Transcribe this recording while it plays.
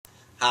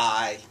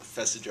Hi,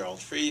 Professor Gerald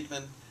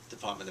Friedman,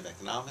 Department of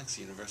Economics,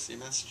 University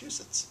of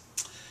Massachusetts.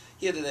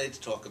 Here today to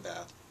talk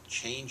about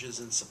changes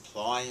in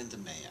supply and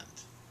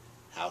demand,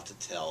 how to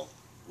tell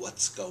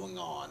what's going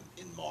on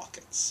in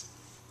markets,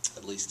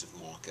 at least if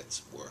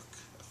markets work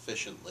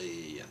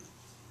efficiently and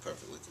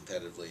perfectly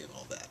competitively and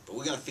all that. But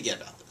we're going to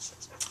forget about this.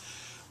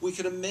 We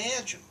could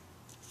imagine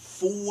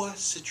 4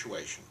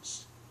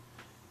 situations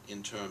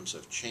in terms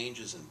of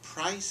changes in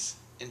price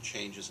and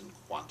changes in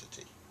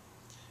quantity.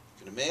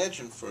 You can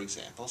imagine, for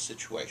example, a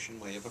situation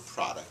where you have a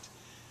product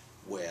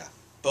where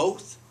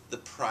both the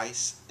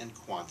price and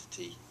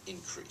quantity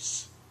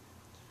increase.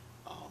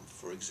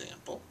 For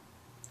example,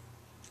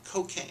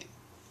 cocaine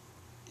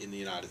in the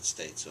United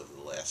States over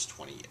the last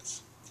 20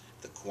 years.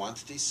 The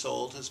quantity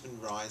sold has been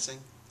rising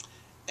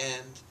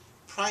and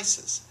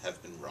prices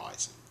have been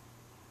rising.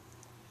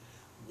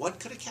 What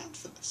could account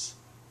for this?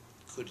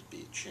 Could it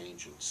be a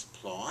change in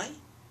supply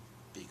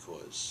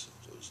because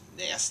those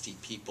nasty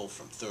people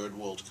from third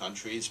world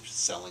countries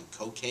selling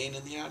cocaine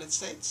in the United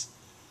States?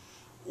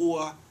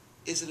 Or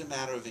is it a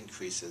matter of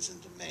increases in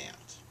demand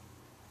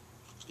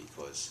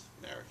because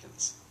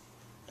Americans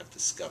have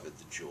discovered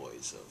the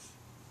joys of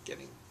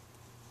getting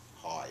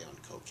high on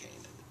cocaine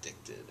and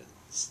addicted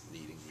and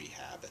needing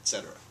rehab,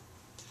 etc.?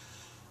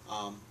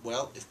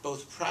 Well, if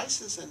both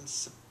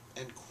prices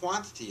and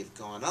quantity have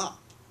gone up,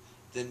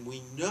 then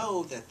we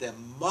know that there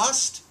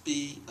must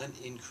be an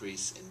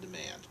increase in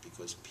demand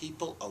because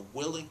people are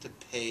willing to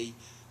pay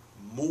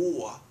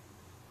more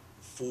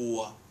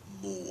for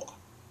more.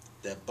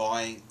 They're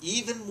buying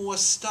even more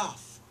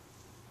stuff,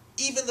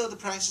 even though the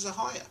prices are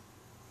higher.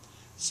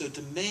 So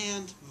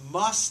demand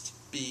must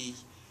be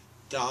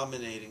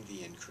dominating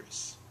the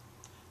increase.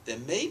 There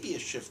may be a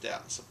shift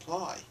out in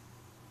supply.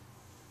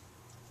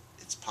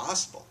 It's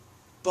possible.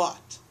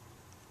 But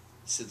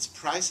since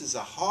prices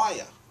are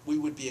higher, we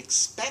would be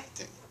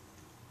expecting,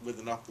 with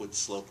an upward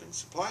sloping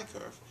supply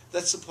curve,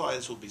 that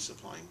suppliers will be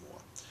supplying more.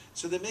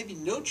 So there may be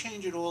no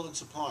change at all in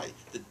supply.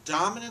 The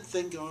dominant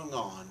thing going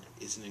on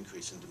is an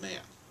increase in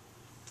demand.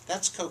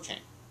 That's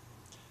cocaine.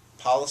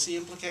 Policy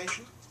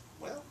implication?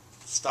 Well,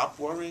 stop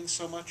worrying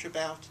so much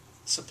about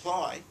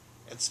supply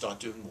and start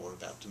doing more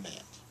about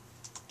demand.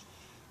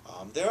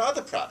 There are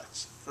other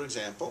products. For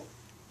example,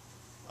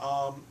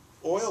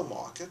 oil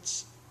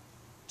markets,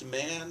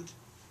 demand,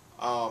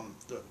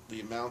 the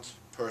amount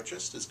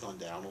purchased has gone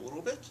down a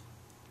little bit,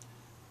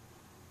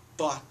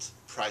 but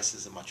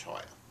prices are much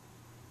higher.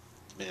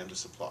 Demand or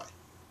supply.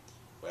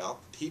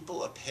 Well,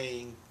 people are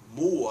paying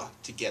more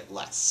to get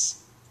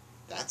less.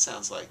 That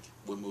sounds like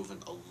we're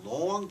moving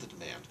along the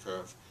demand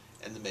curve,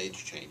 and the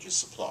major change is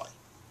supply.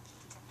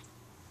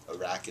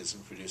 Iraq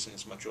isn't producing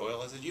as much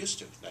oil as it used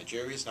to.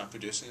 Nigeria is not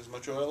producing as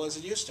much oil as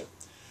it used to.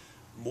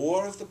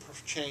 More of the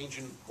change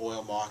in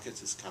oil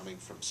markets is coming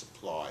from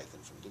supply than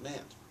from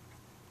demand.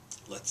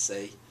 Let's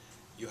say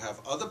you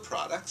have other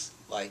products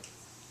like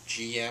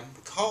GM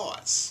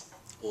cars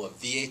or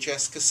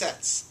VHS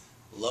cassettes.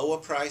 Lower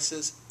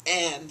prices,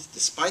 and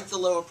despite the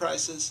lower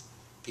prices,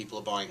 people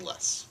are buying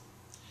less.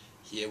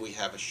 Here we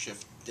have a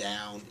shift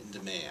down in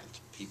demand.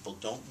 People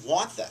don't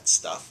want that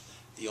stuff.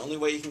 The only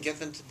way you can get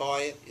them to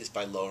buy it is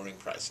by lowering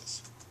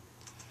prices.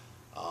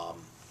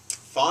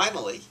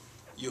 Finally,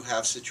 you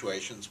have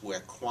situations where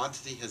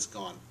quantity has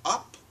gone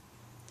up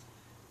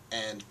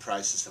and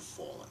prices have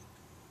fallen.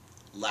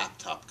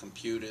 Laptop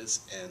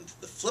computers and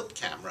the flip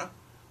camera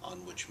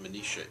on which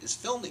Manisha is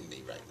filming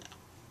me right now.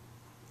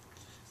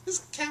 This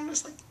camera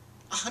is like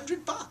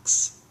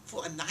 $100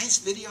 for a nice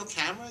video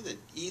camera that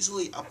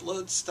easily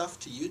uploads stuff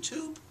to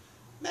YouTube.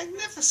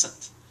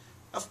 Magnificent.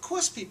 Of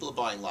course people are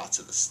buying lots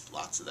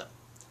of them.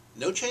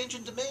 No change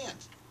in demand.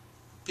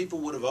 People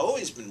would have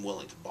always been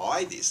willing to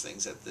buy these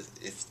things if the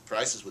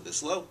prices were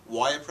this low.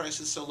 Why are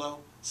prices so low?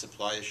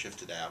 Supply has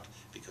shifted out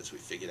because we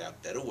figured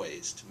out better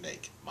ways to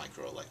make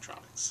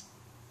microelectronics.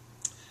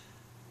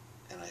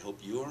 And I hope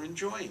you are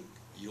enjoying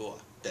your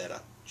better,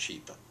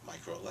 cheaper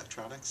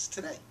microelectronics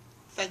today.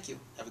 Thank you.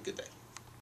 Have a good day.